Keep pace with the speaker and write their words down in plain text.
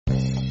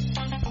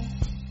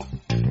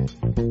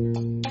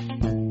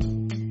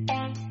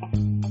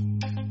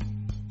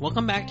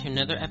Welcome back to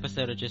another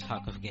episode of Just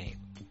Talk with Gabe.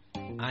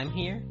 I'm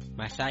here,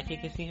 my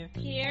sidekick is here,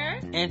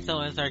 and so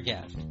is our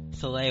guest,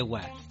 Soleil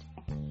West.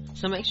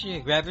 So make sure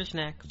you grab your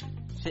snacks,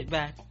 sit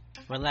back,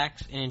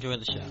 relax, and enjoy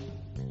the show.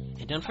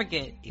 And don't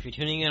forget, if you're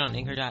tuning in on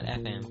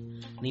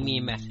Anchor.fm, leave me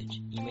a message.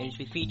 You may just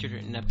be featured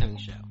in an upcoming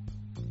show.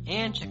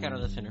 And check out our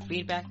listener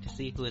feedback to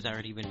see who has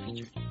already been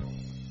featured.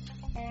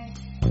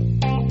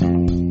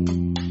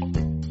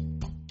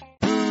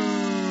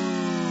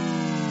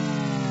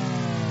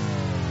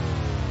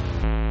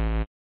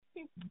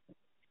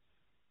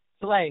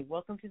 Soleil,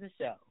 welcome to the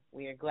show.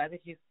 We are glad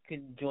that you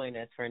could join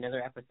us for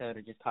another episode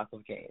of Just Talk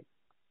with Gabe.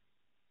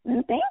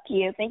 Thank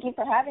you. Thank you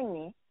for having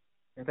me.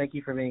 And thank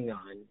you for being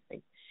on.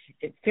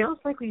 It feels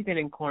like we've been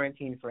in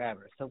quarantine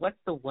forever. So what's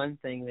the one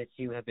thing that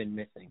you have been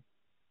missing?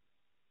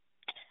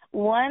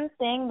 One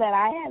thing that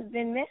I have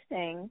been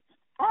missing,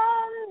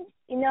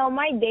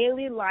 my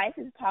daily life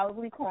is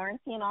probably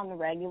quarantine on the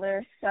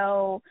regular.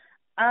 So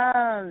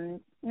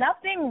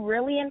nothing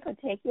really in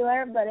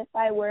particular, but if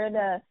I were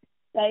to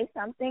say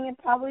something, it'd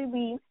probably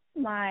be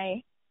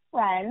my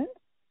friends,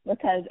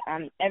 because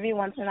every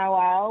once in a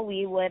while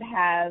we would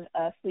have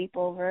a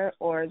sleepover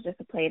or just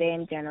a play day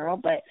in general.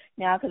 But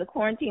now because of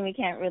quarantine, we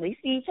can't really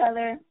see each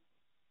other.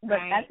 But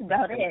That's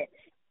about it.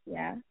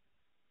 Yeah.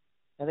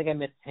 I think I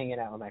miss hanging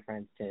out with my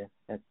friends too.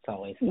 That's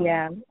always fun.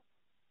 Yeah.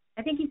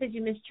 I think you said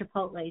you missed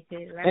Chipotle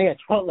too, right? Oh, yeah,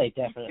 Chipotle,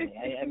 definitely.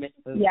 I miss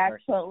food. Yeah,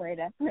 first. Chipotle,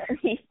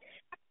 definitely.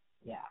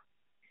 Yeah.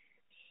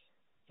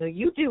 So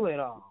you do it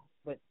all,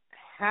 but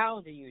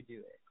how do you do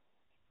it?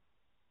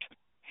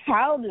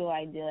 How do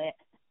I do it?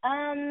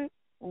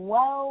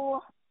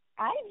 Well,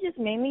 I just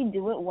mainly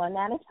do it one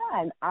at a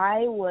time.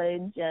 I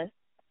would just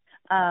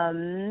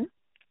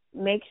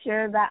make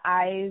sure that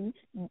I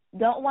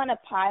don't want to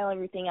pile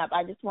everything up.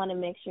 I just want to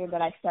make sure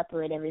that I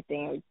separate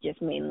everything, or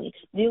just mainly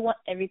do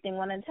everything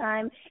one at a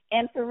time.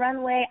 And for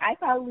Runway, I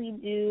probably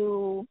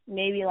do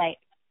maybe like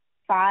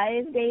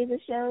 5 days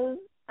of shows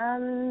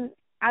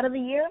out of the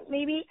year,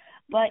 maybe.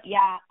 But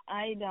yeah,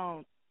 I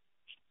don't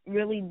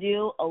really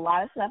do a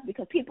lot of stuff,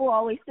 because people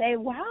always say,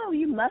 wow,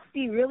 you must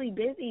be really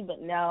busy.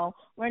 But no,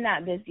 we're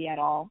not busy at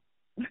all.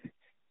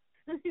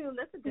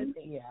 That's a good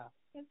thing. Yeah.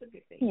 That's a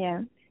good thing.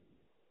 Yeah.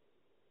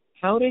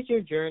 How did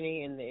your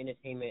journey in the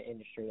entertainment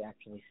industry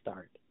actually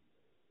start?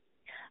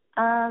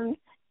 In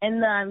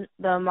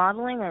the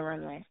modeling or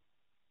Runway?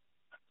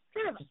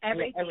 Kind of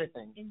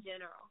everything in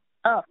general.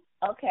 Oh,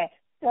 okay.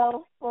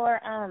 So for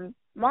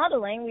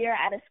modeling, we were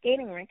at a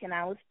skating rink, and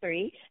I was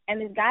 3,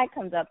 and this guy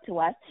comes up to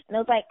us, and it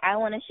was like, I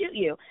want to shoot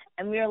you.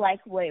 And we were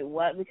like, wait,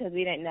 what? Because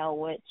we didn't know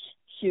which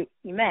shoot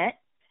he meant.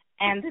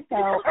 And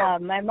so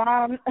my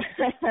mom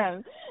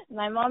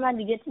had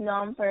to get to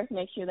know him first,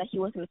 make sure that he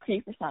wasn't a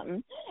creep or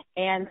something.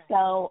 And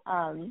so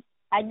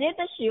I did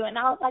the shoot, and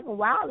I was like,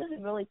 wow, this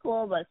is really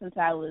cool. But since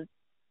I was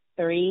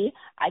 3,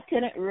 I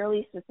couldn't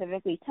really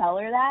specifically tell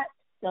her that,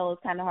 so it was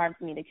kind of hard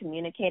for me to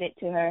communicate it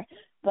to her.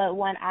 But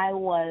when I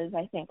was,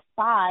 I think,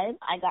 5,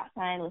 I got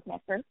signed with my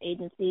first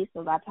agency,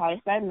 so that's how I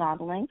started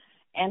modeling.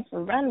 And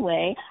for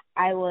Runway,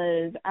 I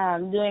was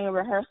doing a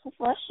rehearsal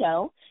for a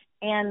show,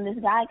 and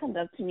this guy comes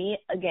up to me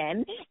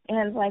again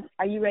and is like,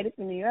 are you ready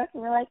for New York?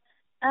 And we're like,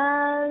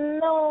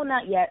 no,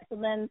 not yet. So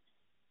then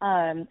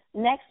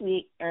next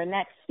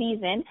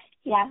season,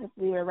 he asked if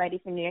we were ready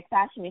for New York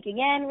Fashion Week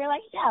again. We're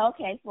like, yeah,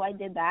 okay. So I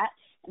did that.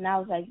 And I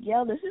was like,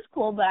 yo, this is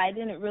cool, but I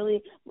didn't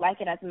really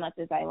like it as much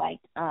as I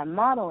liked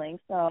modeling.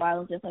 So I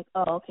was just like,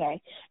 oh,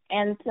 okay.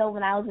 And so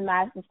when I was in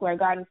Madison Square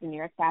Garden for New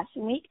York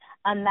Fashion Week,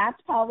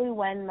 that's probably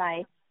when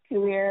my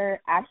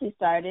career actually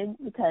started,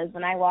 because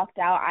when I walked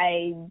out,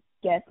 I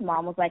guess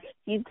Mom was like,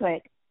 she's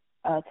like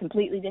a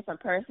completely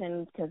different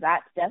person, because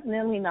that's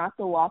definitely not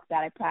the walk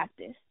that I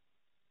practiced.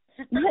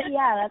 But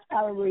yeah, that's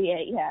probably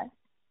it, yeah.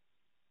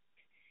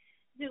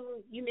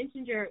 So you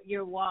mentioned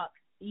your walk.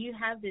 You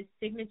have this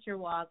signature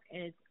walk,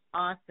 and it's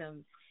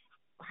awesome.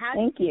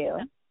 Thank you.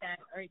 That,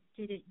 or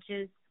did it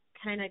just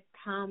kind of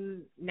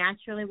come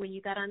naturally when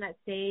you got on that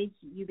stage?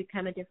 You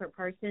become a different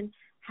person.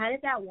 How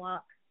did that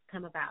walk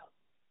come about?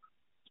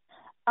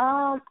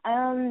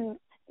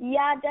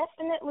 Yeah,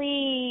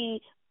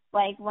 definitely.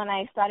 Like when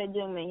I started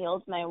doing my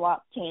heels, my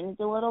walk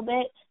changed a little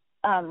bit.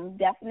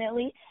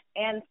 Definitely.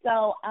 And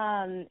so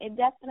it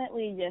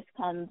definitely just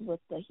comes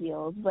with the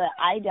heels, but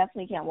I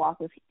definitely can't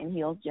walk in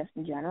heels just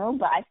in general,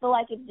 but I feel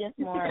like it's just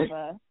more of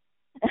a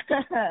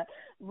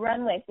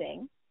runway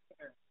thing.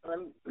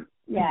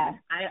 Yeah.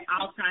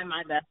 I'll try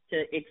my best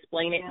to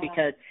explain it,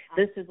 because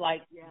this is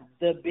like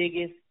the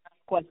biggest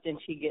question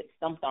she gets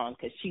stumped on,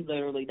 because she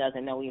literally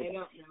doesn't know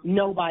either.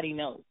 Nobody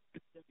knows.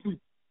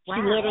 Wow.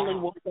 She literally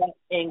woke up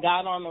and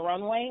got on the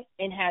runway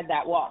and had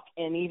that walk.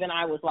 And even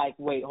I was like,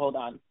 wait, hold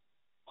on.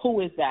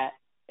 Who is that?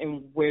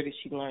 And where did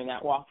she learn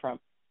that walk from?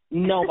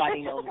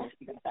 Nobody knows where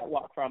she got that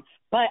walk from.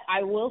 But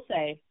I will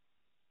say,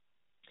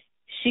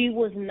 she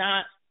was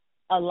not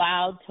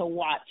allowed to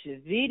watch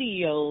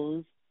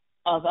videos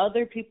of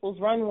other people's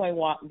runway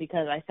walk,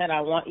 because I said,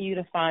 I want you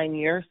to find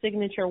your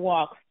signature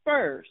walk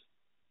first,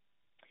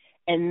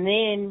 and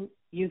then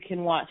you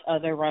can watch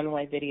other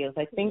runway videos.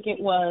 I think it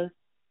was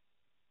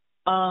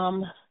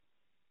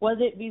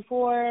it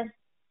before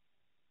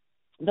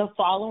the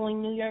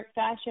following New York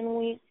Fashion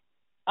Week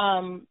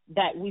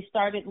that we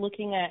started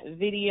looking at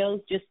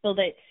videos just so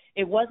that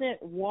it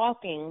wasn't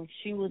walking.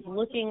 She was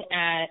looking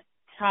at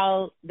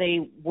how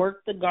they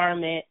worked the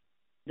garment,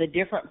 the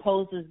different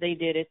poses they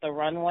did at the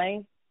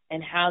runway,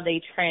 and how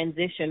they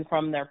transitioned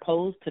from their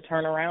pose to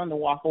turn around to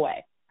walk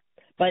away.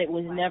 But it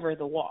was never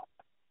the walk.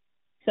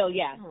 So,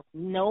 yeah,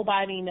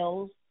 nobody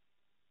knows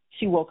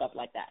she woke up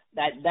like that.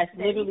 That's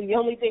literally the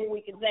only thing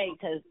we can say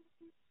because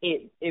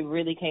it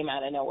really came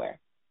out of nowhere.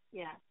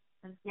 Yeah.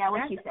 Yeah,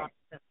 what she said.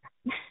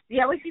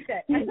 Yeah, what she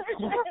said.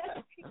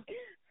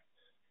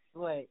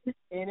 Wait,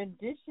 in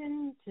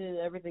addition to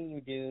everything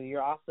you do,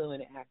 you're also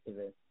an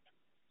activist.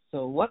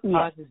 So what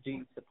causes do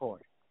you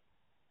support?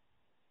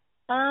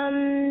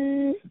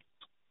 I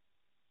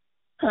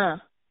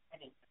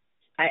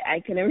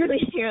couldn't really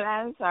hear that.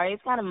 I'm sorry.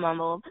 It's kind of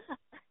mumbled.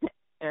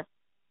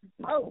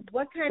 Oh,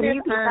 what kind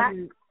of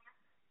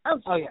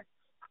Oh yeah.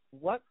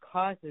 What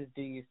causes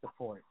do you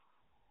support?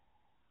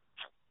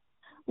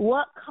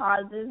 What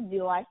causes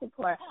do I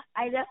support?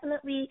 I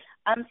definitely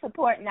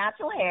support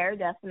natural hair,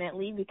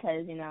 definitely,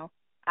 because, you know,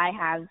 I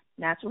have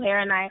natural hair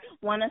and I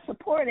want to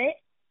support it.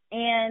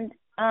 And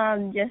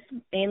just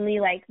mainly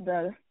like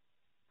the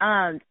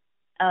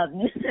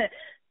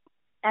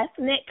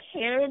ethnic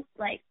hair,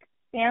 like,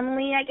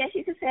 family, I guess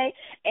you could say.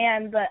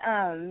 And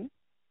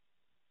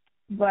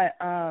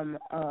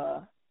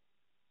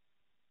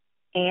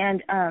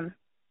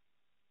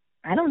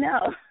I don't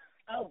know.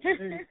 Oh,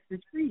 the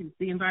trees,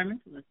 the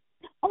environmentalists.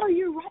 Oh,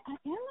 you're right. I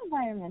am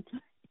environmental.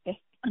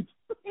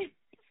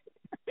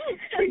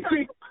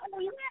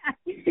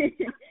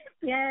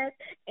 Yes,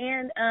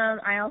 and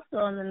I also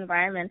am an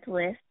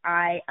environmentalist.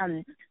 I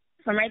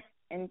for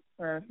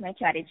my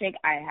chatty chick,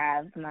 I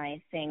have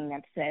my thing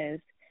that says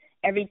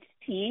every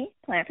tea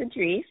plants a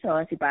tree. So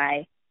if you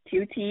buy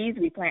 2 teas,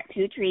 we plant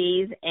 2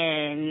 trees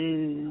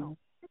in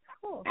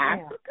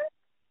Africa,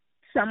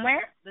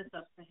 somewhere. The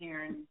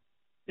sub-Saharan.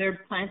 They're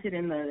planted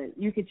in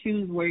you could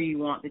choose where you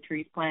want the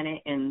trees planted,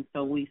 and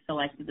so we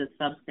selected the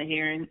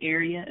sub-Saharan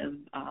area of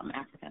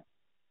Africa.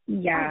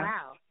 Yeah.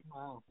 Oh,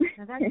 wow.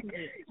 Now that's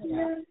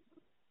neat.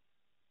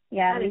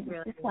 Yeah, that we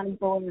really just want to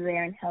go over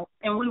there and help.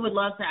 And we would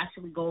love to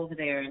actually go over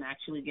there and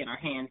actually get our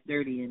hands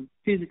dirty and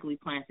physically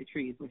plant the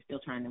trees. We're still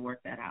trying to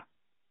work that out.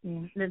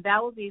 Yeah. Now,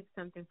 that would be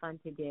something fun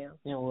to do.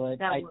 You know what?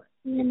 That would.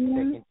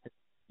 Mm-hmm.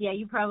 Yeah,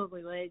 you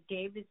probably would.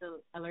 Gabe is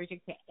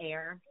allergic to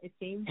air, it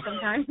seems,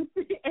 sometimes.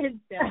 And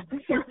so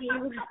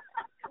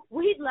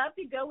we'd love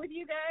to go with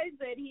you guys,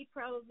 but he'd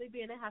probably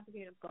have to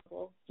be in a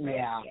bubble.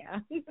 Yeah.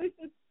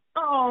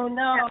 Oh,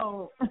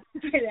 no.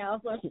 You know,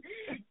 but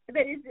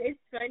it's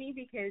funny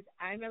because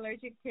I'm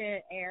allergic to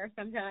air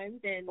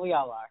sometimes. And we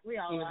all are. We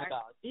all Even are. The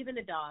dog. Even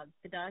the dog.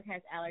 The dog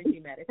has allergy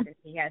medicine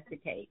he has to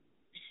take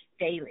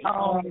daily.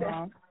 Oh,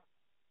 no.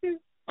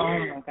 Oh,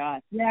 my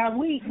God. Yeah,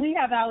 we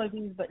have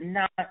allergies, but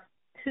not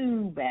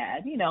too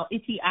bad. You know,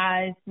 itchy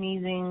eyes,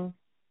 sneezing,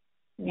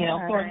 you know,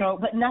 sore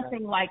throat, but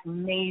nothing like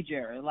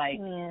major. Like,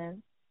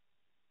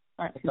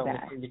 aren't too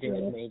bad. To do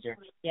is major.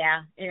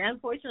 Yeah, and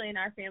unfortunately in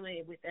our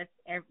family, that's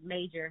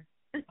major.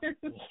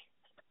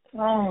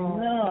 Oh,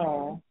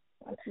 no.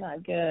 That's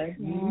not good.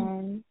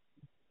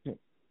 Mm-hmm.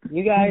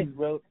 You guys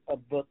wrote a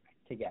book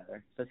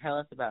together, so tell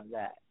us about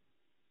that.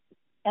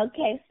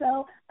 Okay,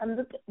 so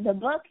the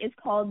book is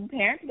called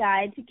Parents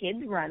Guide to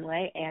Kids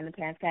Runway and the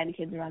Parents Guide to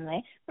Kids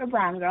Runway for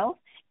Brown Girls.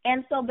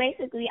 And so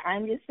basically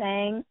I'm just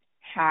saying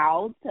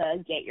how to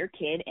get your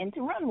kid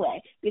into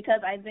runway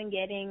because my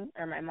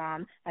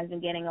mom has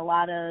been getting a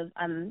lot of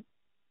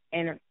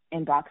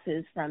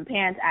inboxes from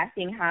parents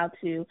asking how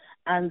to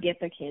get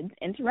their kids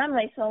into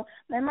runway. So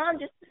my mom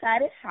just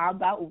decided how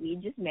about we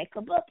just make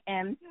a book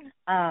and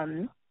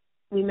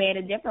we made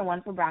a different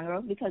one for brown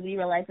girls because we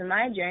realized in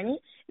my journey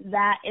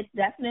that it's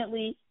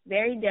definitely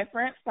very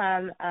different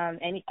from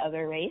any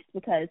other race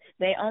because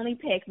they only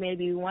pick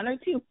maybe 1 or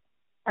 2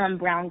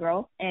 brown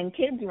girls and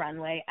kids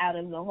runway out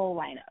of the whole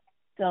lineup.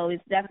 So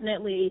it's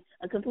definitely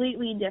a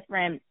completely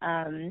different,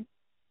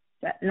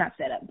 not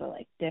setup, but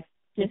like it's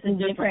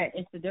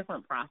a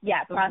different process.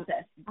 Yeah,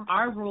 process.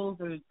 Our rules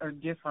are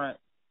different.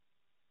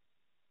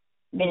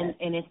 And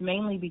it's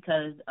mainly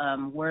because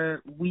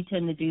we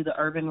tend to do the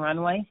urban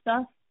runway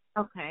stuff.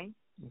 Okay.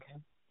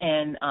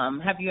 And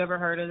have you ever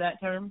heard of that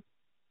term?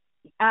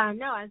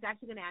 No, I was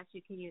actually going to ask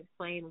you, can you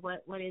explain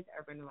what is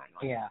urban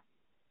runway? Yeah.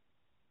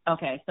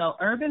 Okay, so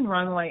urban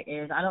runway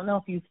is, I don't know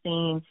if you've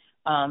seen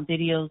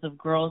videos of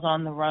girls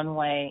on the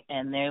runway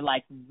and they're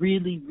like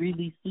really,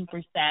 really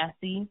super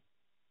sassy.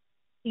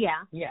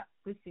 Yeah. Yeah.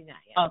 We've seen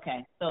that, yeah.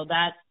 Okay, so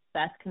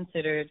that's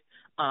considered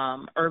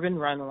urban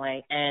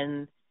runway,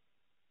 and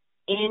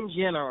in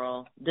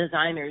general,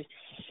 designers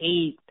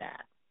hate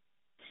that.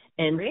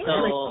 And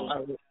really?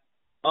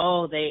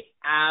 So, they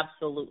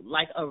absolutely,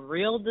 like a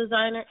real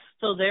designer.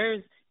 So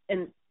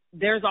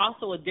there's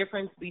also a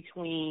difference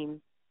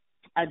between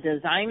a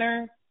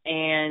designer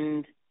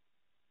and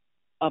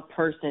a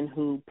person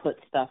who puts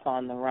stuff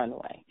on the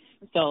runway.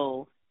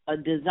 So a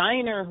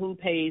designer who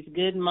pays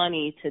good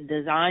money to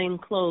design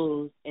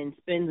clothes and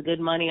spends good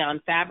money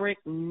on fabric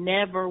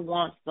never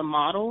wants the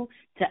model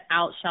to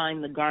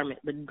outshine the garment.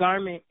 The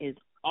garment is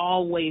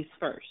always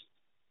first.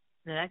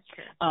 No, that's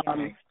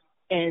true.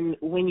 And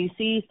when you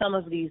see some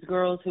of these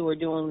girls who are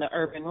doing the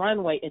urban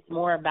runway, it's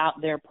more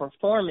about their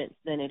performance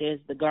than it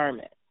is the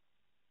garment.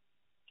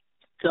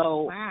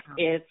 So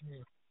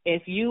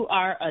if you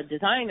are a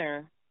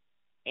designer,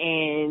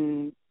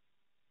 and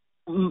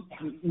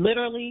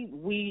literally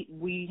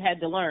we had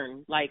to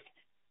learn, like,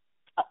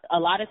 a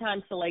lot of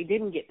times Soleil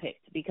didn't get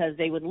picked because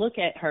they would look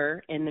at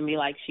her and then be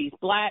like, she's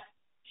black,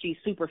 she's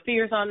super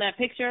fierce on that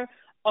picture,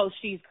 oh,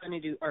 she's going to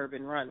do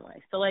urban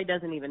runway. Soleil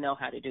doesn't even know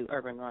how to do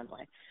urban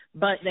runway.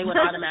 But they would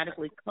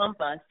automatically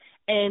clump us.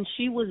 And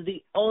she was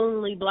the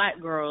only black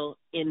girl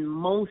in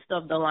most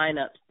of the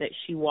lineups that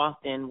she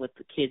walked in with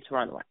the kids'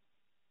 runway.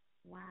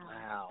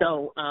 Wow.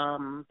 So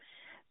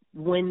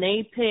when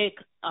they pick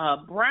a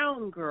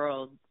brown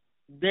girl,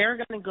 they're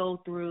going to go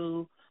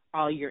through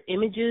all your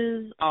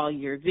images, all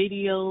your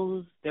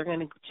videos. They're going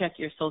to check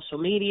your social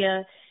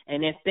media.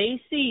 And if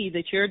they see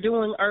that you're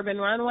doing urban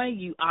runway,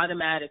 you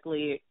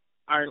automatically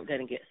aren't going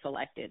to get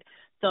selected.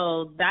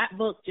 So that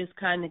book just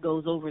kind of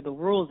goes over the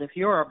rules. If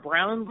you're a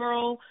brown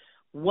girl,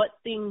 what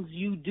things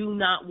you do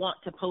not want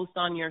to post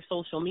on your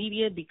social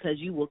media, because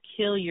you will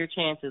kill your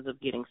chances of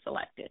getting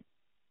selected.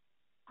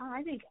 Oh,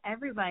 I think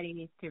everybody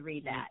needs to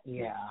read that.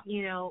 Yeah.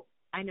 You know,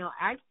 I know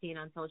I've seen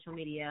on social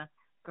media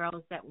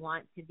girls that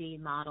want to be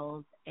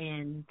models,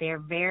 and they're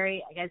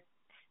very, I guess,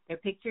 their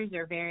pictures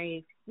are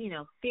very, you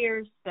know,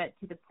 fierce, but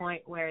to the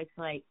point where it's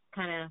like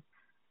kind of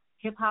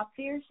hip-hop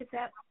fierce, if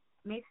that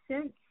makes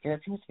sense. Yeah,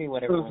 it seems to be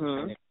what everyone's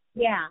trying to do.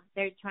 Yeah,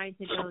 they're trying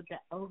to go the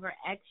over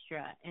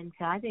extra, and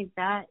so I think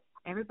that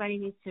everybody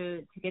needs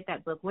to get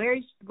that book.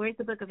 Where's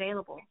the book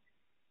available?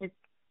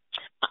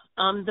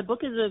 The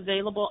book is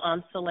available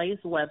on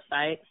Soleil's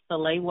website,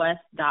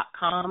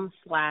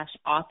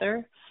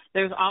 soleilwest.com/author.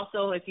 There's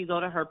also, if you go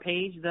to her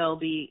page, there'll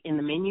be in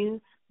the menu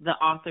the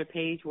author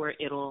page where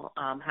it'll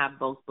have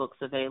both books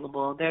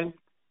available. They're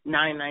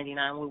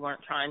 $9.99. We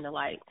weren't trying to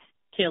like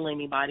kill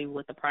anybody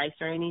with the price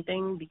or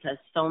anything because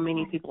so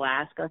many people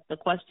ask us the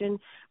question.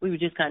 We were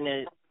just kind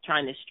of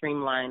trying to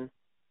streamline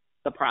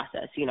the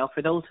process, you know,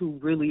 for those who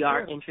really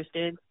are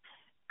interested.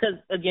 Because,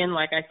 again,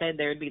 like I said,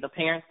 there'd be the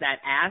parents that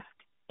ask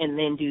and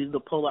then do the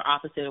polar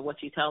opposite of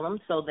what you tell them.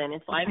 So then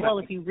it's like, well,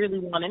 if you really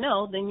want to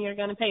know, then you're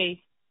going to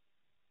pay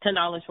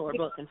 $10 for a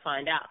book and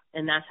find out.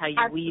 And that's how you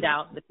weed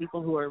out the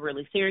people who are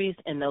really serious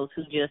and those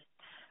who just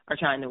are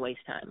trying to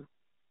waste time.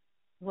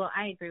 Well,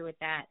 I agree with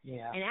that.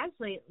 Yeah. And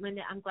actually,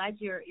 Linda, I'm glad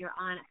you're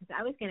on, because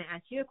I was going to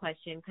ask you a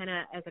question, kind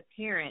of as a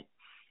parent.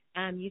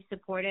 You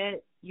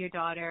supported your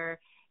daughter,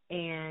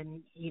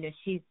 and you know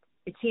she's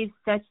achieved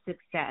such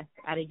success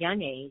at a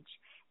young age,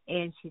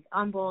 and she's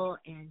humble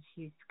and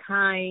she's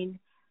kind.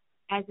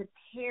 As a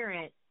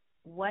parent,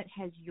 what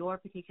has your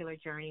particular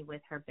journey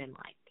with her been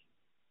like?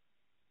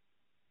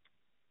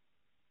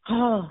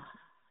 Oh,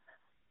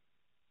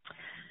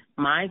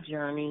 my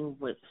journey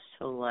with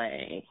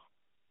Soleil.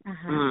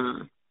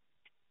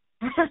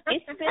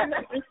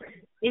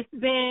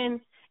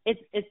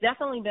 It's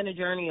definitely been a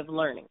journey of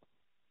learning.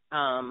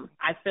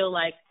 I feel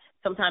like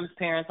sometimes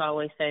parents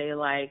always say,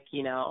 like,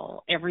 you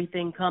know,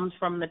 everything comes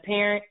from the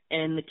parent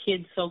and the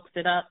kid soaks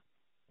it up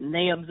and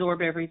they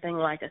absorb everything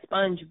like a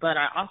sponge. But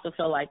I also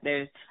feel like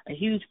there's a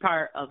huge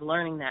part of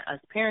learning that us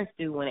parents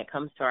do when it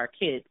comes to our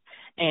kids.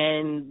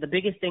 And the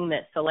biggest thing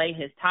that Soleil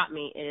has taught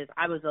me is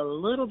I was a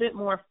little bit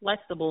more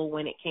flexible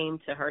when it came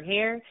to her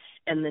hair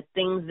and the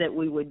things that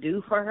we would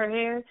do for her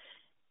hair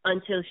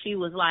until she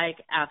was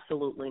like,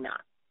 absolutely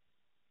not.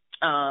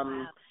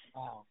 Wow.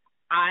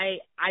 I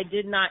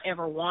did not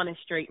ever want to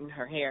straighten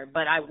her hair,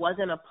 but I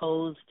wasn't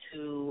opposed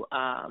to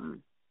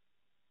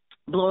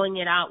blowing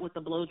it out with the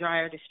blow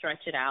dryer to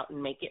stretch it out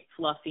and make it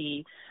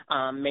fluffy,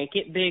 make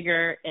it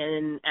bigger.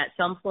 And at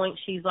some point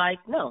she's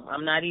like, no,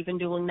 I'm not even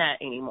doing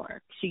that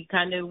anymore. She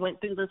kind of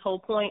went through this whole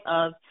point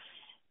of,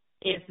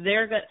 if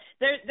they're good,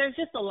 there's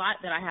just a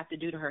lot that I have to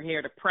do to her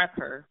hair to prep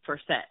her for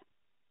set,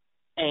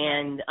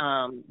 and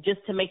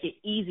just to make it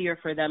easier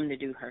for them to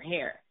do her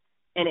hair.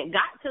 And it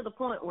got to the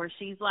point where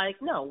she's like,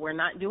 no, we're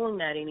not doing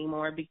that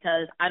anymore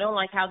because I don't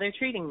like how they're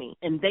treating me,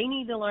 and they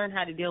need to learn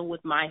how to deal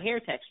with my hair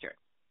texture.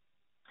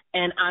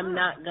 And I'm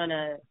not going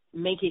to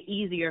make it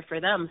easier for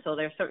them. So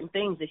there's certain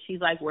things that she's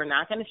like, we're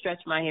not going to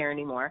stretch my hair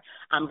anymore.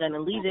 I'm going to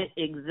leave it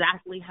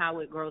exactly how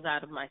it grows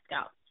out of my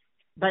scalp.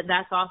 But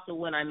that's also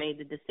when I made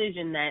the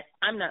decision that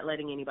I'm not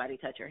letting anybody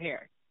touch her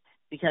hair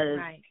because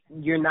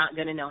you're not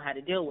going to know how to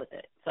deal with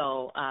it.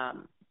 So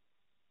I'm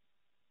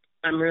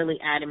really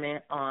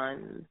adamant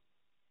on,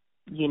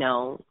 you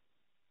know,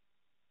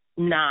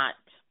 not,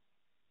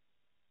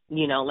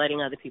 you know,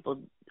 letting other people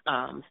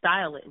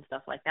style it and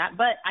stuff like that.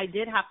 But I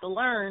did have to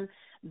learn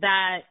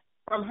that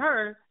from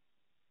her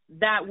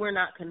that we're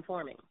not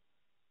conforming.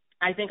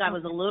 I think I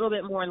was a little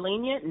bit more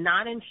lenient,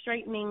 not in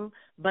straightening,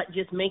 but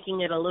just making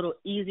it a little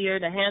easier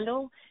to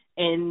handle.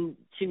 And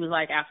she was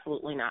like,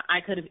 absolutely not. I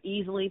could have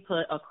easily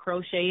put a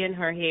crochet in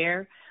her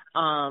hair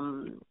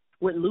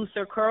with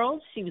looser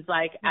curls. She was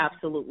like,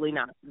 absolutely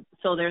not.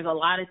 So there's a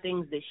lot of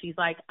things that she's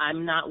like,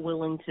 I'm not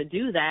willing to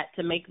do that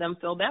to make them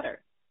feel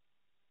better.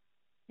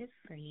 Good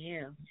for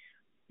you.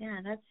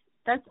 Yeah,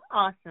 that's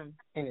awesome.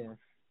 It is.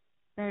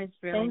 That is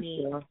really Thank neat.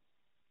 you.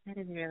 That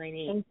is really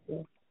neat. Thank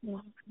you.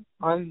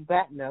 On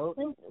that note,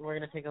 we're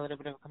going to take a little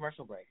bit of a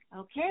commercial break.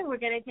 Okay, we're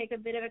going to take a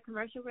bit of a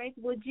commercial break.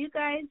 Would you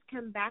guys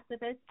come back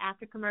with us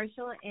after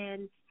commercial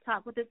and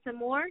talk with us some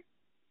more?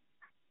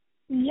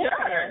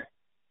 Sure.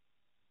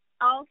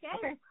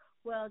 Okay.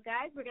 Well,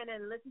 guys, we're going to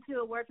listen to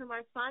a word from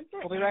our sponsor.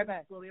 We'll be right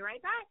back. We'll be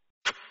right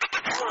back.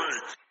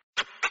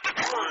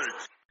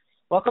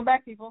 Welcome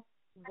back, people.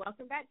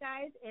 Welcome back,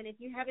 guys. And if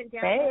you haven't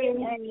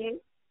downloaded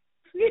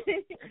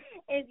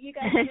if you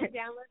guys haven't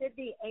downloaded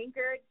the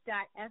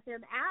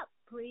Anchor.fm app,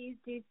 please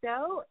do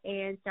so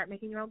and start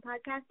making your own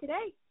podcast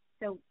today.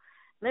 So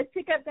let's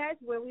pick up, guys,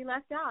 where we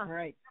left off. All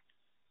right.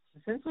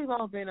 Since we've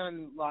all been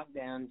on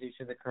lockdown due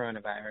to the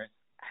coronavirus,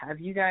 have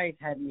you guys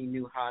had any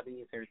new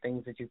hobbies or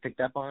things that you picked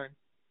up on?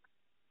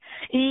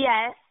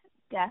 Yes,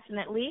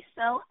 definitely.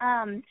 So,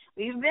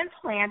 we've been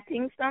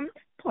planting some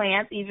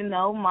plants, even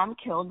though Mom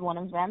killed one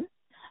of them.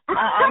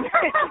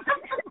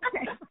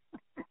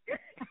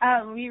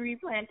 We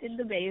replanted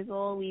the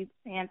basil. We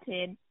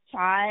planted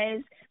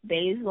chives,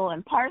 basil,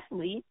 and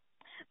parsley.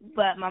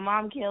 But my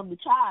mom killed the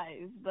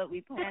chives, but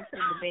we planted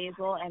the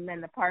basil, and then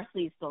the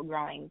parsley is still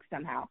growing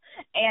somehow.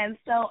 And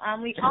so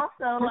we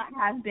also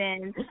have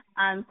been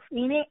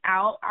cleaning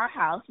out our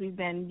house. We've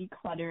been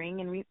decluttering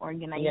and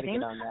reorganizing. You gotta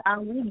get on that.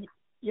 We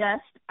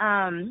just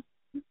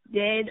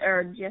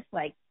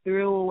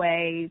threw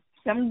away.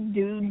 Some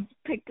dudes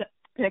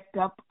picked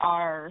up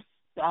our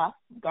stuff,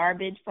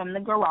 garbage from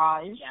the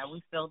garage. Yeah,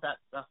 we filled up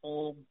the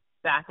whole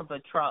back of a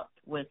truck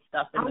with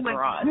stuff in the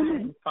garage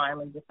and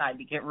finally decided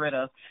to get rid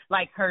of,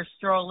 like her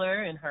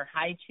stroller and her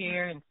high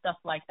chair and stuff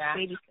like that.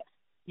 Baby stuff.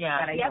 Yeah,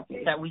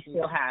 that we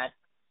still had.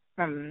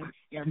 From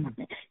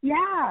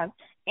yeah,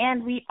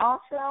 and we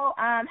also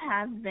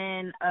have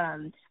been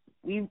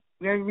we're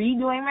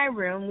redoing my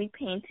room. We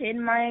painted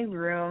my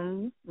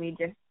room. We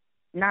just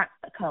not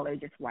a color,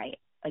 just white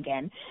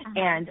again,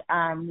 and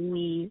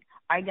we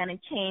are gonna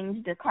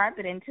change the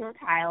carpet into a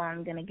tile.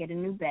 I'm gonna get a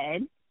new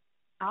bed.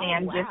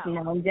 Just,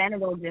 in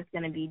general, just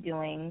going to be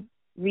redoing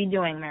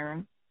my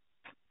room.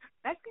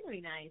 That's going to be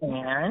nice.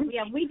 And?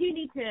 Yeah, we do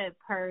need to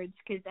purge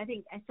because I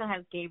think I still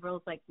have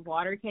Gabriel's,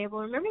 water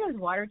table. Remember those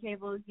water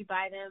tables? You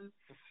buy them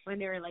when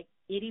they were,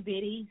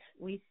 itty-bitty?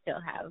 We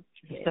still have.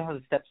 You still have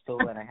the step stool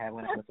that I had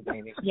when I was a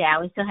baby. Yeah,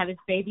 we still have his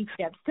baby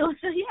step stool.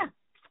 So, yeah,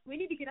 we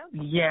need to get on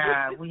that.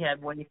 Yeah, we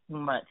had way too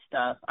much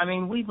stuff. I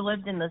mean, we've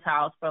lived in this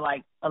house for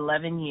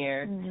 11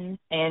 years,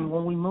 and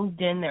when we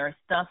moved in, there was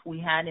stuff we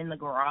had in the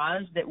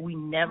garage that we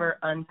never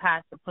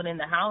unpacked to put in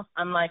the house.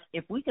 I'm like,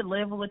 if we could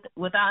live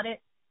without it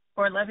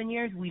for 11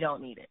 years, we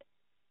don't need it.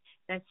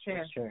 That's true.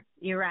 That's true.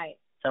 You're right.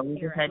 So we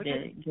just had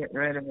to get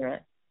rid of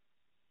it.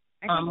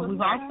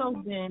 We've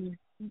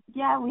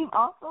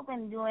also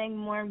been doing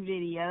more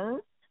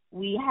videos.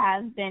 We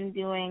have been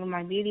doing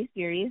my beauty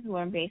series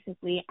where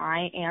basically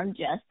I am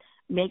just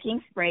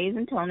making sprays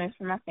and toners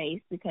for my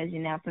face because,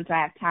 since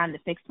I have time to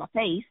fix my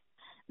face,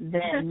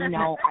 then,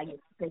 I get to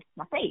fix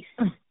my face.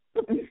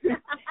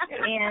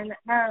 And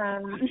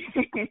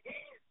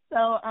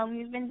so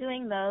we've been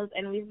doing those,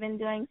 and we've been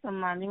doing some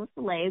Monday with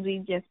Soleil.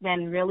 We've just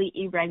been really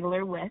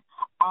irregular with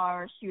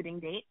our shooting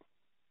dates.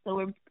 So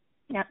we're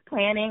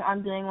planning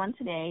on doing one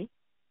today,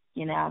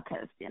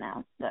 because,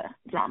 the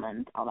drama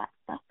and all that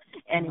stuff.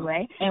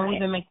 Anyway. And we've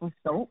been making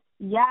soap?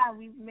 Yeah,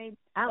 we've made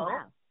soap.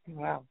 Oh,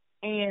 wow.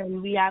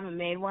 And we haven't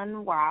made one in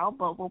a while,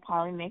 but we'll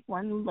probably make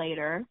one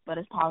later, but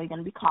it's probably going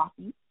to be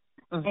coffee.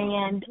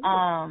 And,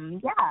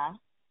 yeah.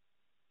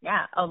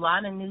 Yeah, a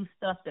lot of new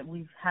stuff that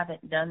we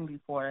haven't done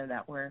before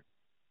that we're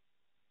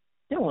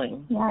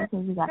doing. Yeah,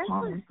 because we got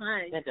time.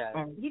 Fun. It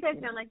does. You guys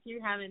sound like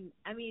you're having,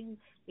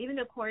 even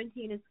though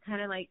quarantine is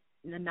kind of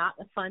not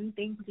a fun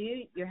thing to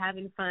do, you're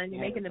having fun.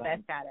 You're making the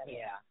best out of it.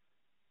 Yeah.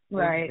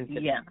 Right.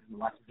 Yeah.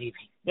 Lots of TV.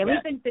 Yeah,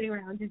 we've been sitting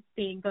around just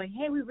going,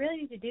 hey, we really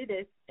need to do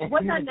this.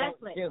 What's on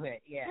Netflix? Do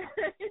it, yeah.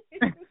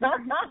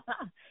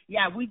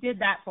 Yeah, we did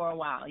that for a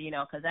while,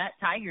 because that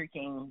Tiger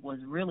King was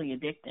really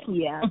addicting.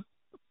 Yeah.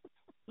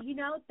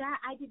 That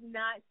I did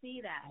not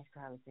see that. I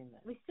still haven't seen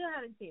that. We still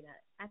haven't seen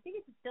it. I think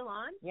it's still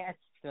on. Yeah, it's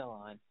still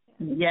on.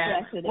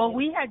 Yeah. Well,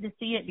 we had to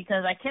see it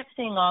because I kept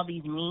seeing all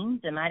these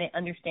memes and I didn't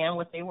understand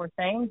what they were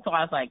saying. So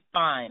I was like,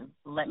 fine,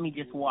 let me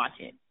just watch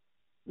it.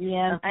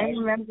 Yeah, okay. I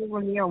remember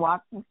when we were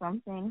watching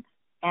something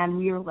and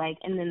we were like,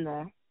 and then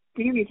the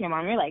preview came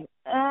on. We were like,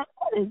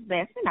 what is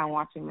this? We're not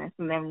watching this.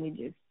 And then we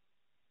just,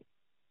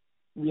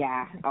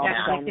 all of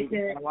a sudden we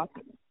started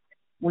watching it.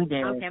 We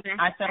did. Okay,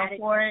 I fell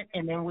for it,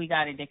 and then we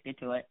got addicted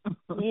to it.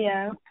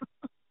 Yeah.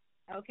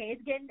 Okay,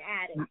 it's getting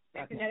added.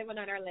 That's another one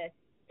on our list.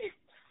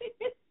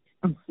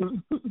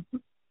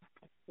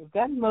 We've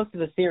gotten most of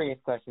the serious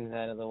questions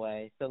out of the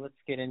way, so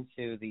let's get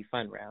into the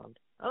fun round.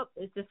 Oh,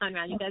 it's the fun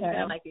round. You guys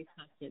better like these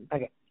questions.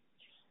 Okay.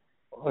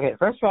 Okay,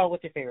 first of all,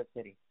 what's your favorite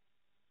city?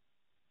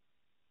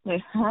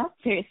 Wait, huh?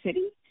 Favorite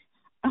city?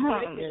 I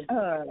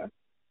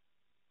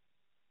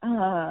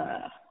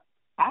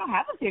don't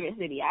have a favorite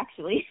city,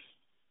 actually.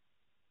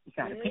 You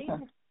gotta pick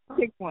one.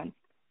 Pick one.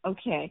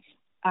 Okay.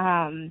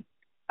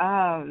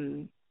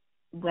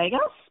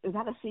 Lagos? Is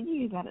that a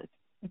city? Is that a...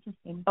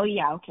 Oh,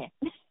 yeah, okay.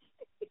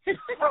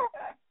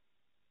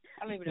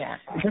 I don't even know. Yeah.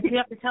 But you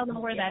have to tell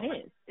them where that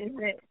is.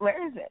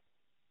 Where is it?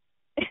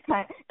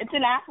 It's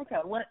in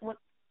Africa. What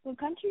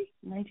country?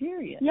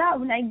 Nigeria. Yeah,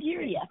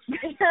 Nigeria.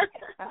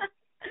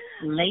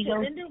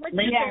 Lagos.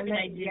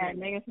 Nigeria.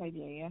 Lagos,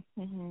 Nigeria.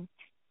 Mm-hmm.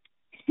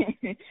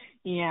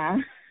 Yeah.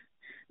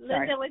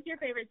 Linda, what's your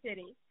favorite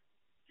city?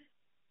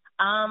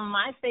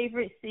 My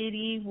favorite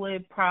city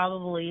would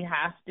probably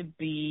have to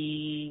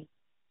be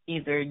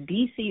either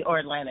DC or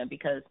Atlanta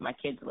because my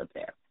kids live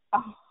there.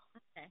 Oh.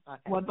 Okay.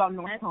 What about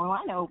North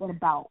Carolina? What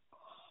about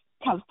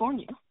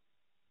California?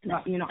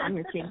 You know, I'm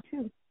your kid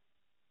too.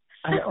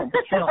 I know,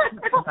 but you don't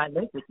because I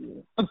live with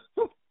you.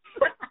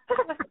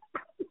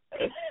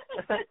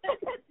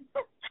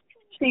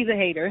 She's a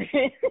hater.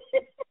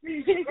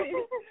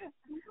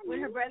 When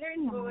her brothers,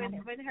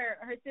 when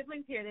her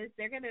siblings hear this,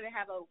 they're gonna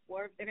have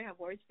words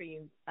for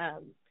you,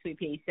 Sweet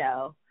Pea.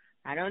 So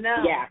I don't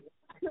know. Yeah.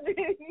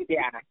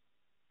 Yeah.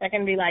 They're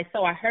gonna be like,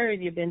 so I heard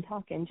you've been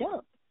talking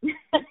junk.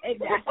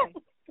 Exactly.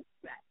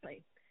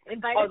 They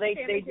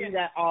do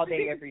that all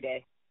day, every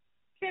day.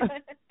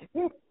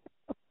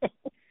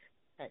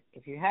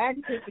 If you had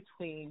to pick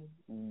between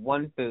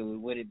one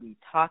food, would it be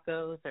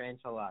tacos or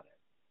enchiladas?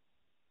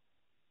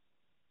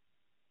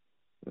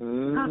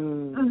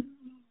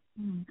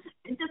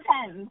 It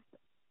depends.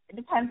 It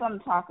depends on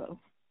the tacos,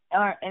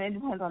 and it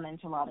depends on the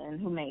enchilada and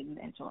who made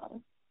the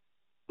enchiladas.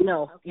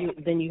 No, okay.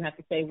 Then you have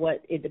to say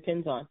what it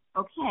depends on.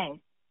 Okay,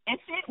 if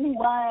it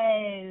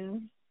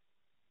was,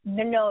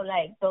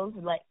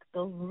 like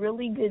those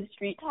really good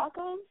street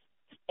tacos,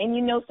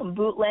 and some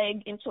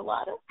bootleg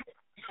enchiladas,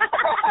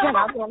 then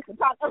I'll go for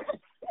tacos.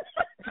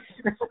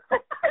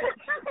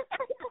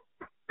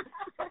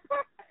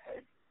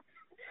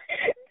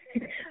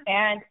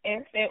 And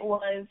if it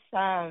was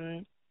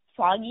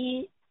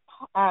soggy,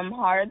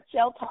 hard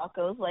shell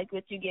tacos, like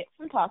what you get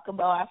from Taco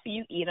Bell after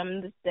you eat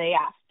them the day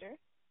after,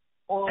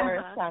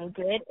 or some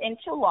good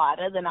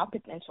enchilada, then I'll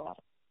pick the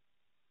enchilada.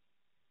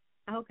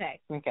 Okay.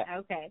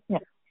 Yeah.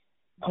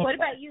 What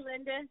about you,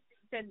 Linda?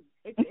 So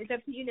it's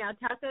up to you now.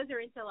 Tacos or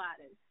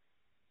enchiladas?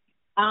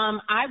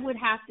 I would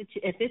have to.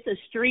 If it's a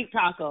street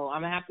taco,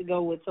 I'm gonna have to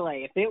go with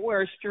Soleil. If it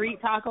were a street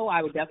taco,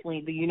 I would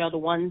definitely. The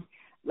ones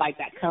like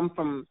that come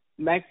from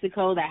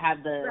Mexico that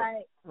have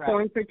the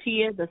corn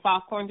tortilla, the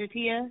soft corn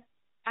tortilla.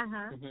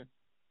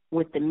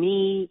 With the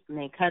meat, and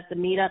they cut the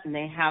meat up, and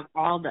they have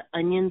all the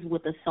onions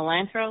with the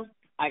cilantro.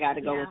 I got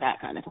to go with that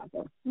kind of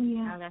taco.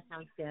 Yeah. Oh, that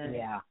sounds good.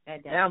 Yeah.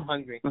 Now I'm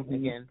hungry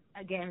again.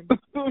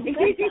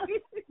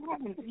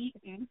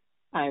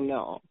 I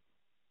know.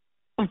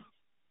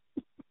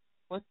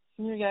 What's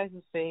your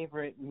guys'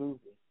 favorite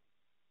movie?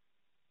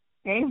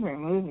 Favorite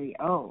movie?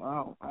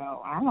 Oh,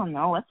 I don't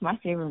know. What's my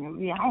favorite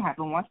movie? I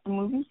haven't watched the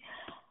movie.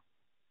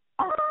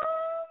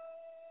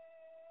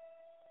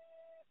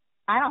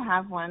 I don't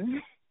have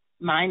one.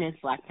 Mine is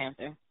Black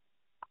Panther.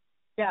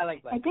 Yeah, I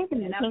like Black Panther. I think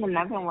there's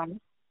another one.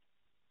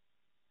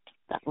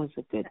 That was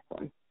a good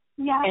one.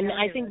 Yeah. And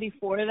I think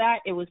before that,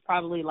 it was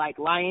probably like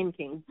Lion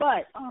King.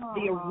 But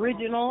the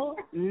original,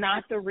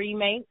 not the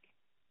remake.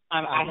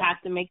 I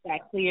have to make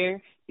that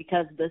clear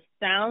because the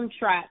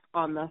soundtrack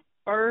on the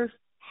first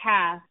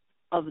half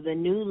of the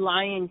new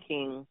Lion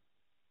King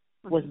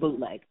was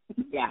bootleg.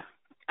 Yeah.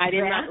 I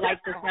did not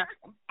like the sound.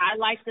 I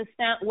like the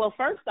sound. Well,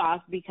 first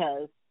off,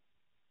 because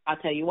I'll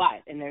tell you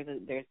why. And there's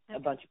a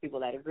bunch of people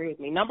that agree with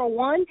me. Number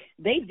one,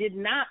 they did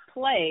not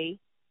play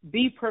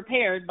Be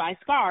Prepared by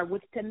Scar,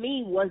 which to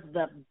me was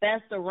the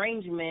best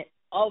arrangement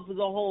of the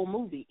whole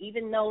movie.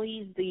 Even though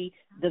he's the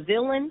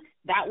villain,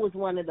 that was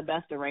one of the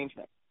best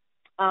arrangements.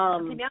 Now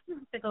you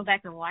have to go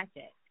back and watch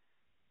it.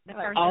 Yeah.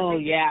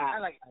 I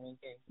like Lion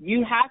King.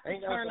 You have to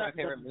turn up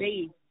the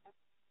bass.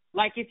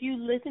 Like if you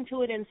listen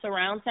to it in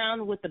surround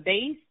sound with the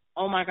bass,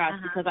 oh my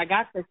gosh, because I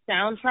got the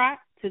soundtrack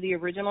to the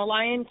original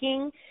Lion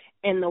King,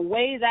 and the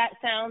way that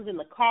sounds in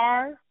the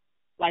car,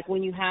 like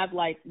when you have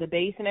like the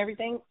bass and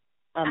everything,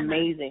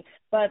 amazing.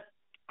 But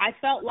I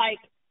felt like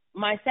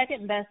my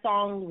second best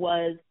song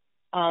was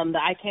the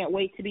I Can't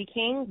Wait to Be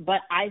King,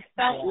 but I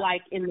felt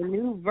like in the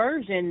new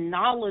version,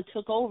 Nala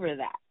took over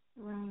that.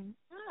 Right.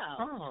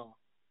 Oh.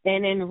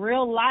 And in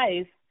real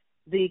life,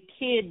 the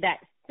kid that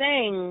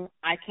sang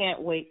I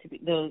Can't Wait to Be,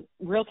 the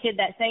real kid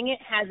that sang it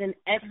has an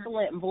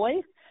excellent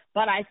voice,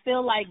 but I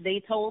feel like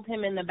they told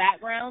him in the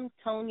background,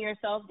 tone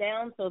yourself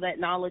down so that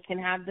Nala can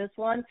have this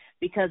one,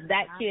 because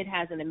that kid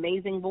has an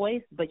amazing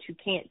voice, but you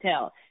can't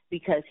tell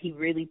because he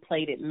really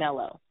played it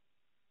mellow.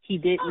 He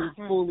didn't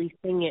fully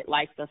sing it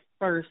like the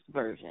first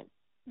version.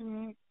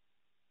 But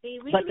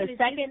the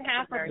second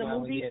half of the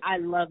movie, I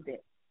loved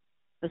it.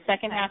 The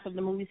second half of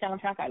the movie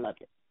soundtrack, I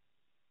loved it.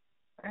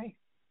 Right.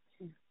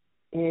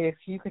 If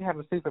you could have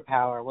a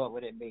superpower, what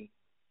would it be?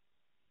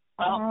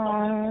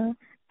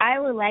 I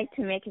would like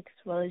to make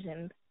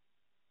explosions.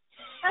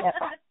 I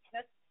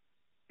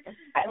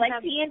like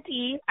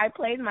TNT. I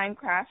played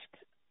Minecraft.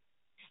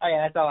 Oh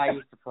yeah, that's all I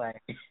used to play.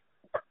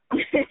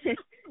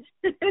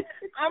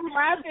 I'm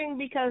laughing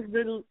because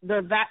the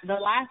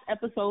last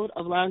episode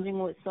of Lounging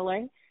with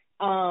Soleil,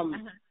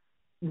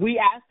 we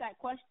asked that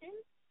question,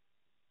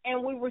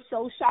 and we were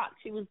so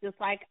shocked. She was just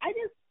like, I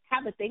just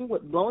have a thing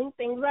with blowing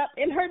things up,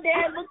 and her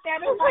dad looked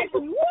at her like,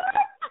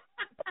 what?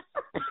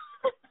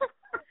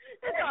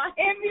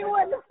 If you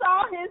would have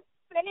saw his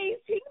face,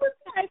 he was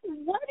like,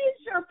 what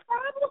is your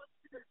problem?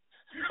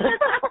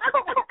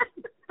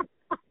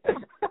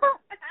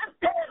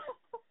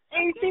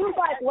 And she was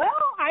like,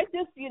 well, I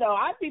just,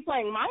 I'd be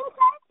playing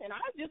Minecraft, and I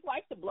just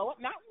like to blow up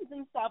mountains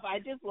and stuff. I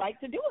just like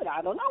to do it.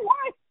 I don't know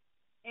why.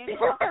 And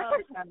also,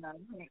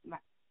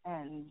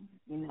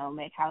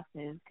 make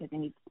houses because you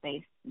need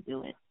space to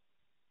do it.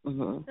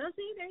 Mm-hmm. So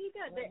see, there you go.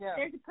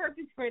 There's a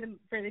purpose for the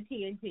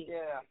TNT.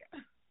 Yeah.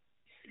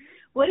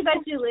 What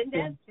about you,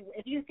 Linda?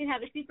 If you could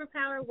have a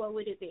superpower, what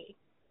would it be?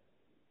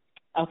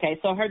 Okay,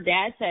 so her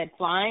dad said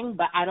flying,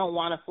 but I don't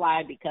want to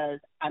fly because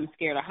I'm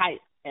scared of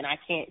heights and I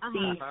can't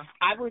see.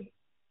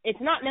 It's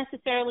not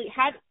necessarily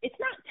it's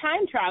not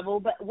time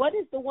travel, but what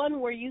is the one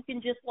where you can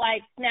just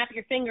like snap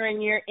your finger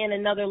and you're in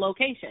another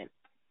location?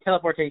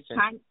 Teleportation.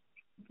 Teleportation.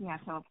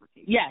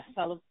 Yes,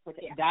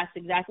 teleportation. Yeah. That's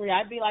exactly.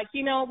 I'd be like,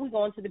 we're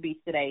going to the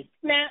beach today.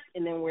 Snap,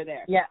 and then we're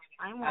there. Yeah,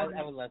 I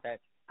would love that.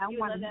 I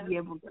want to be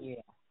able to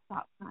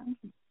stop time.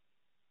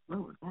 What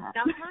was that?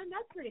 Stop time?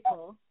 That's pretty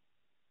cool.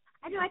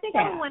 I know. I think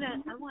I want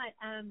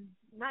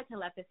not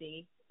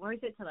telepathy. Or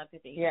is it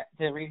telepathy? Yeah,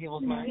 to read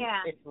people's minds.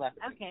 Yeah. It's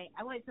telepathy. Okay.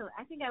 I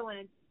think I want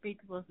to read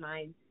people's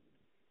minds.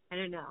 I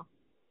don't know.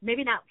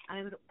 Maybe not.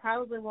 I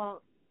probably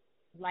won't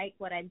like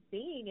what I'm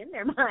seeing in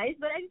their minds,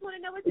 but I just want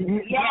to know what's in their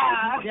minds.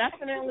 Yeah,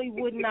 definitely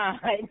would not.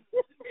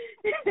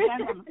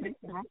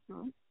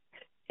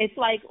 It's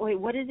like, wait,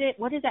 what is it?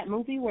 What is that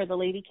movie where the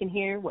lady can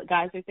hear what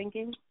guys are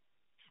thinking?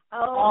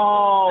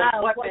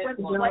 What women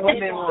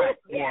want.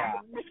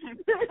 Yeah.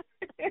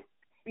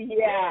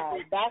 Yeah,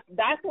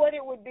 that's what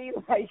it would be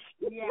like.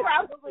 Yeah,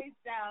 probably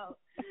so.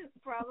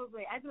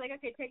 Probably. I'd be like,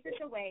 okay, take this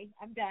away.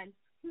 I'm done.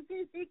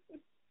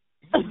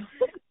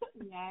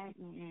 Yeah.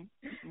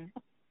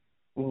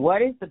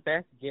 What is the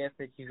best gift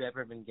that you've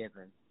ever been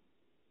given?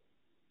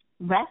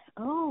 Best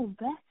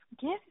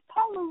gift,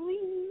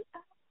 Halloween.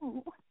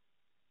 Oh.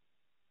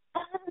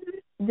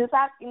 Does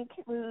that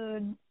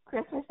include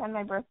Christmas and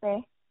my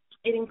birthday?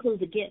 It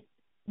includes a gift.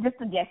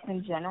 Just a gift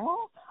in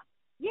general?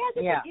 Yeah,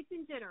 just a gift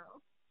in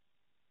general.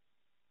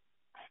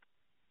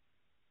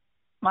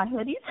 My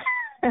hoodies.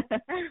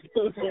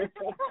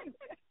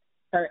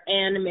 Her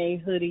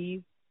anime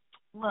hoodies.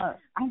 Look,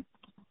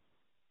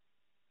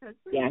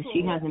 yeah, cool.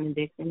 She has an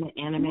addiction to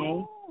anime.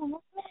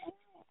 No,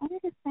 I'm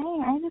just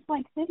saying, I just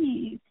like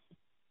hoodies.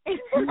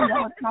 Even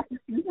though it's not the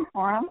season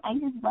for them, I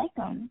just like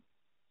them.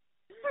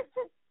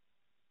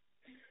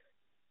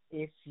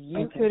 If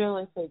you could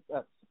only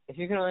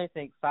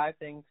take 5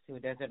 things to a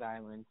desert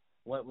island,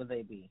 what would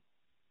they be?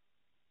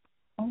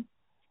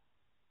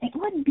 It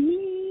would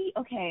be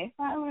if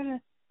I were to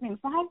bring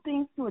 5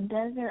 things to a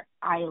desert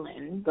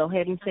island. Go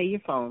ahead and say your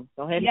phone.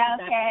 Go ahead. Yeah.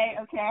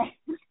 Okay.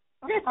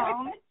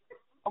 Phone.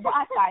 A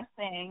Wi-Fi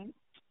thing.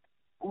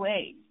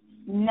 Wait.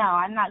 No,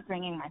 I'm not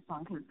bringing my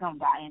phone because it's gonna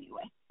die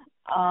anyway.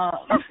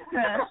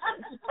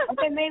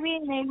 Okay,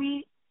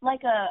 maybe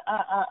like a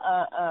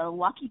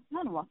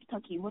not a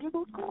walkie-talkie. What are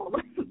those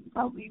called?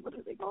 Probably. What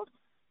are they called?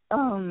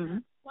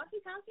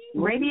 Walkie-talkie.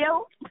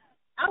 Radio.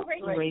 Oh,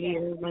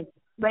 radio.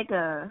 Like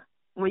a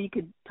where you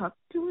could talk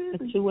to it.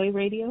 A 2-way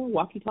radio,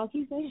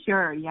 walkie-talkie.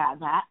 Sure. Yeah,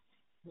 that.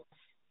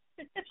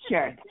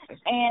 Sure.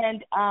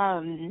 And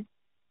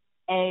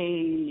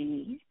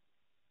a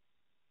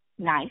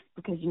knife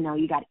because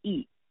you got to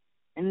eat,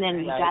 and then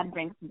you got to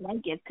bring some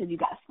blankets because you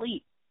got to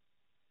sleep.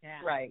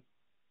 Yeah. Right.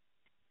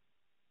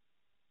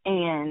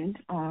 And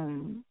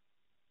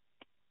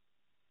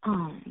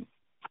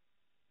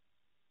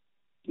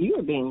you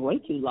were being way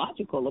too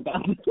logical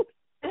about it.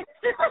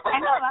 I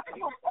know, that's the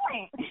whole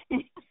point.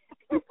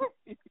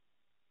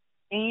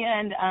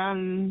 And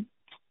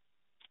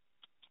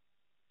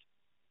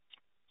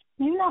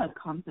maybe not a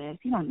compass.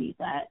 You don't need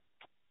that.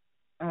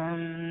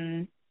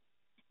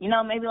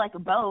 Maybe like a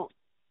boat.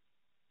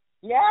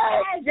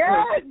 Yes.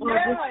 Just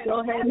go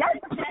ahead.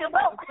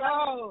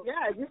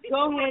 Just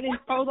go ahead and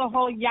throw the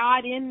whole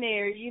yacht in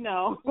there. Yes.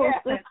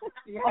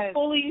 A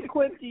fully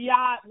equipped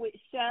yacht with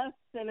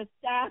chefs and a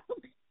staff.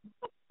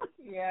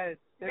 Yes.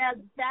 Yeah,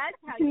 that's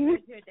how you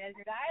get to a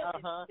desert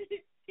island.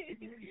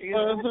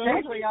 It's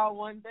actually all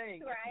one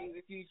thing. Right.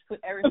 If you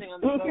put everything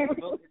on the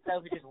boat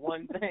itself is just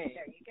one thing.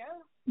 There you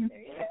go.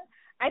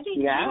 I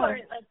think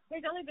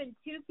there's only been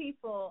 2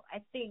 people,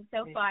 I think,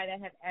 so far that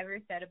have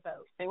ever said a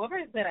boat. Hey, one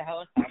person said a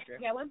helicopter.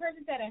 Yeah, one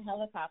person said a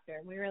helicopter,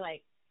 and we were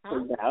like,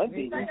 huh? That would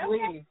be like,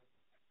 okay.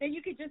 Then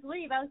you could just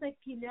leave. I was like,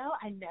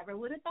 I never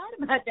would have thought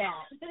about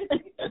that.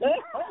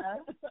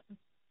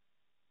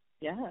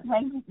 Yeah.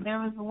 Like, there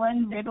was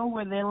one riddle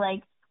where they're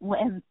like,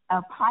 when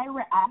a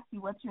pirate asks you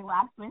what's your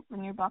last wish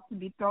when you're about to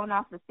be thrown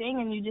off the thing,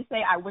 and you just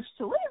say, I wish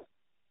to live.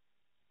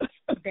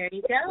 There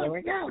you go. There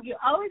we go. You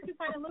always can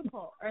find a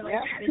loophole. Or like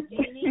the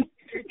genie,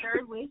 your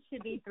third wish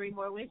should be 3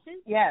 more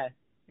wishes. Yeah.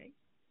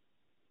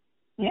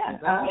 Yeah.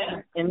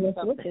 Endless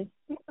wishes.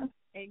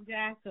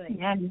 Exactly.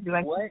 Yeah, just be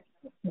like, What?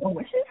 More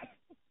wishes?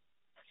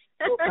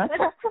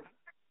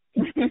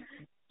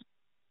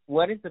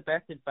 What is the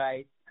best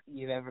advice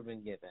you've ever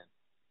been given?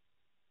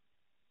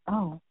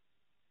 Oh.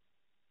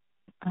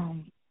 I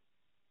don't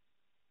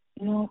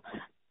know.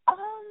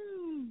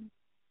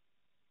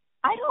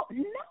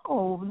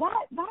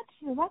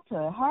 That's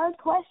a hard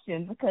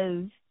question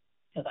because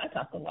I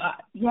talk a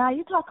lot. Yeah,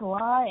 you talk a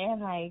lot,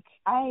 and like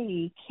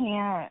I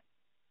can't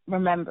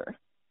remember.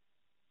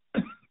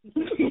 But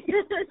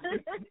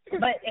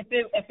if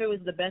it was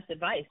the best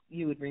advice,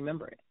 you would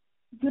remember it.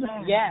 Good.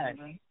 Yeah,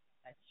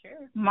 that's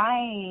true.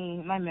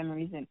 My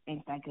memories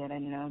ain't that good, I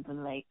know, but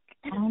like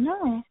I don't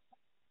know.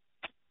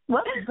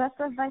 What's the best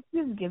advice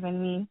you've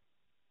given me?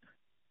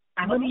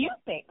 What do you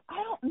think?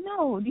 I don't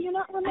know. Do you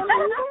not remember?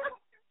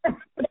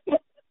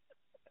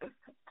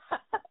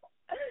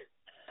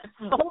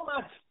 Oh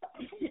my!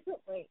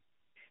 Wait.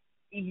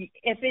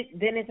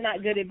 Then it's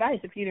not good advice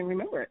if you didn't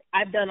remember it.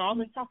 I've done all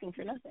this talking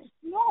for nothing.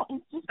 No,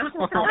 it's just because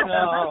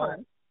No.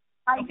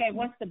 Okay,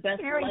 what's the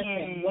best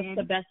lesson? What's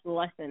the best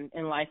lesson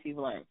in life you've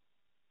learned?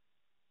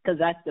 Because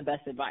that's the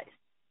best advice.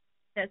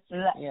 That's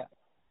Yeah.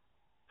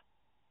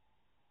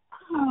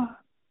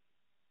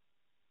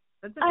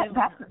 That's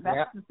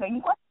the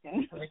same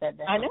question.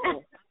 I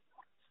know.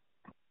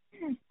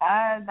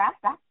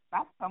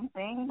 That's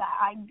something that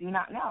I do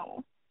not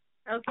know.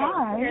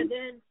 Okay.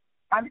 Then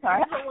I'm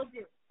sorry. This is what we'll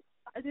do.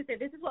 I was gonna say,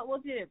 this is what we'll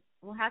do.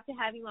 We'll have to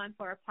have you on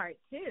for a part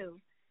 2,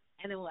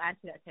 and then we'll ask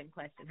you that same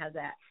question. How's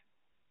that?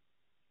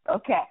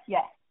 Okay.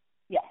 Yes.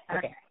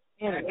 Okay.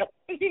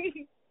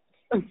 Okay.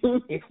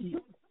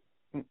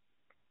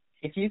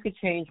 If you could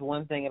change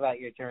one thing about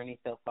your journey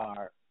so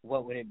far,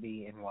 what would it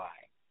be and why?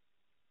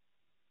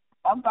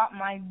 About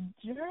my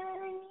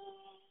journey?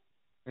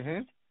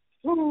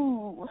 Mm-hmm.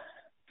 Ooh.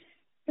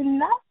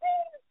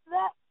 Nothing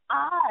that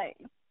I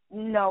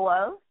know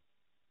of.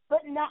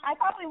 But no, I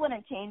probably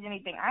wouldn't change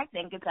anything. I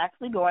think it's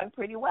actually going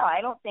pretty well.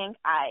 I don't think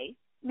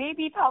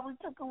probably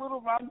took a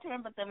little wrong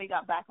turn, but then we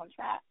got back on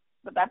track.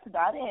 But that's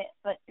about it.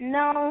 But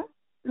no,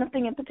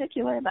 nothing in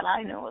particular that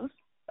I know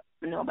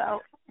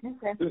about.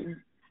 Okay.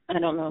 I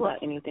don't know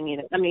about anything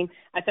either. I mean,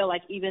 I feel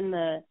like even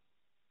the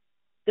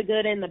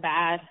good and the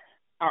bad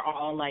are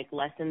all like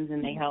lessons,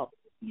 and they help.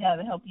 Yeah,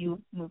 they help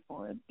you move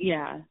forward.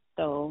 Yeah.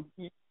 So.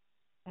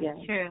 Yeah.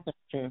 True.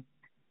 That's true.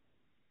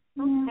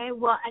 Okay.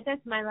 Well, I guess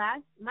my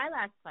last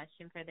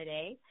question for the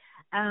day.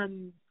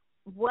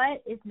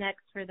 What is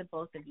next for the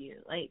both of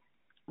you? Like,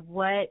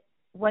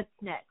 what's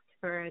next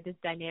for this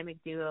dynamic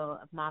duo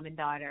of mom and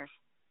daughter?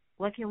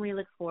 What can we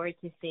look forward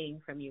to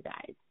seeing from you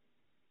guys?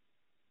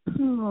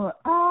 Well,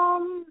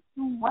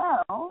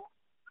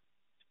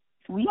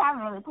 we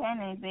haven't really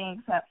planned anything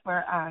except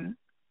for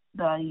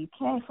the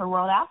UK for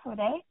World Afro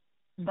Day.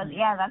 But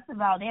yeah, that's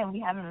about it. We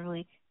haven't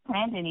really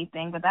planned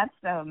anything, but that's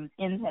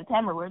in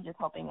September. We're just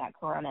hoping that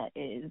Corona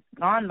is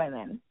gone by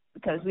then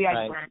because we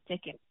already bought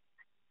tickets.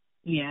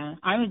 Yeah,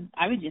 I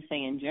would just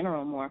say in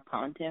general more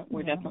content.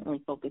 We're definitely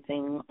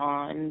focusing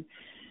on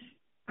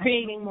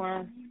creating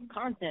more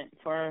content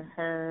for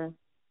her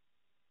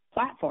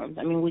platforms.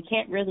 I mean, we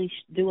can't really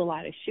do a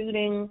lot of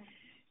shooting,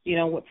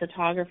 with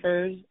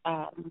photographers,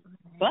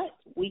 but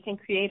we can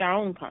create our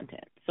own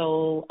content.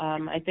 So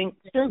I think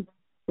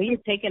we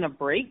had taken a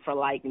break for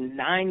like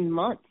 9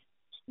 months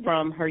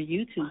from her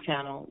YouTube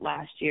channel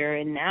last year,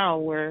 and now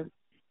I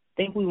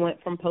think we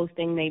went from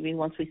posting maybe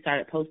once we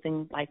started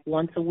posting like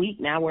once a week.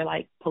 Now we're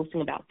like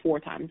posting about 4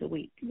 times a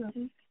week.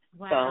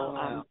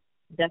 Wow.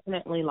 So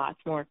definitely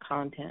lots more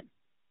content.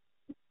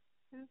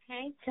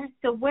 Okay.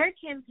 So where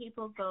can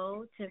people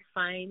go to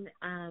find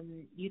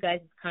you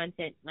guys'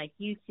 content, like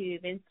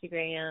YouTube,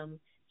 Instagram?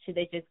 Should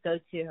they just go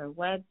to her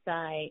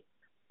website?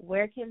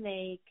 Where can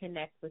they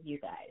connect with you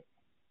guys?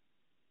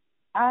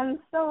 I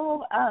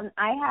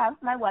have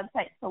my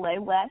website,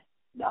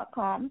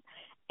 SoleilWest.com,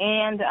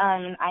 and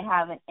I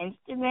have an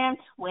Instagram,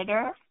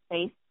 Twitter,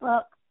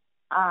 Facebook,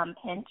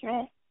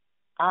 Pinterest,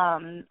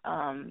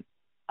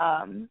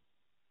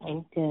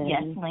 LinkedIn.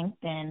 Yes,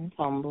 LinkedIn.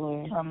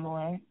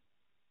 Tumblr.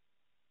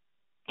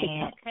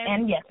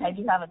 And yes, I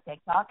do have a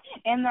TikTok.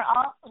 And they're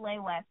all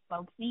Soleil West,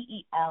 spelled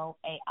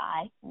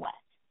CELAI West.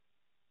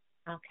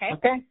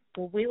 Okay.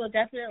 Well, we will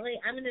definitely,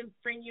 I'm going to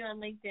bring you on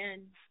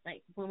LinkedIn,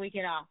 like, when we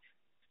get off.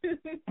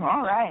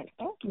 All right.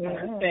 Thank you.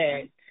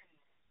 Perfect.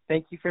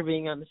 Thank you for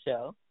being on the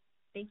show.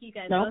 Thank you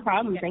guys. No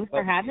problem. Thanks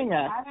for having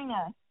us.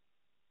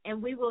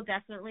 And we will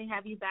definitely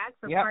have you back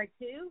for part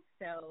 2.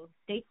 So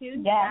stay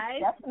tuned, guys.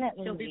 Yes,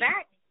 definitely. She'll be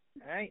back.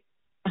 All right.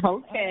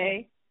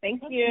 Okay.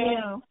 Thank you.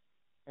 All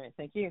right.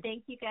 Thank you.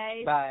 Thank you,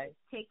 guys. Bye.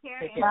 Take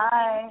care.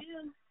 Bye.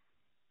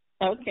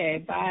 Okay.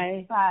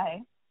 Bye.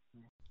 Bye.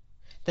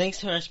 Thanks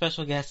to our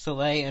special guest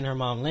Soleil and her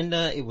mom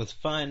Linda. It was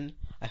fun.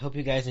 I hope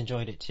you guys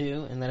enjoyed it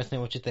too, and let us know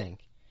what you think.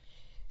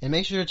 and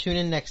make sure to tune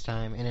in next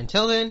time. And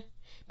until then,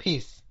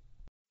 peace.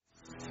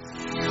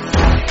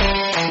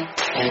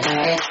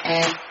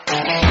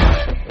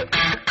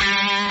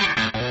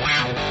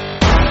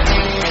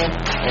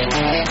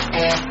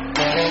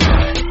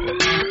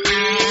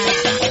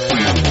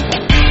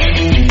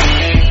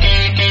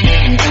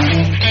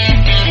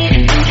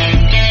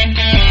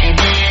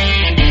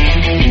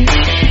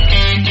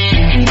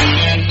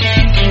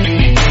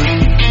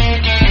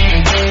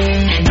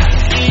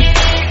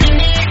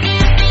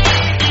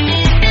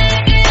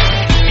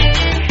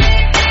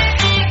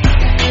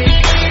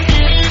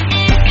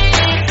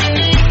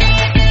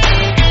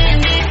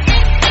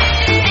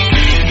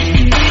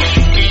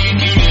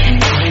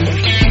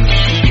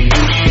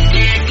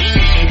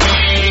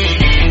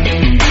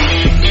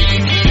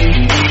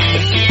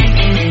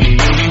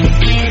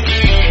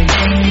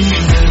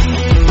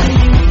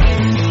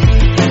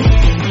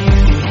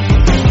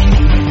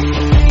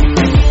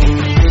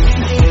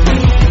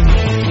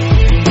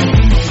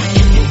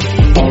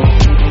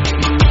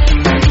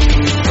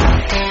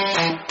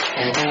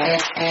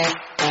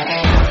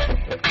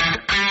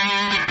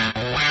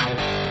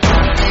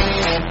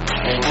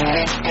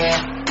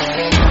 Yeah.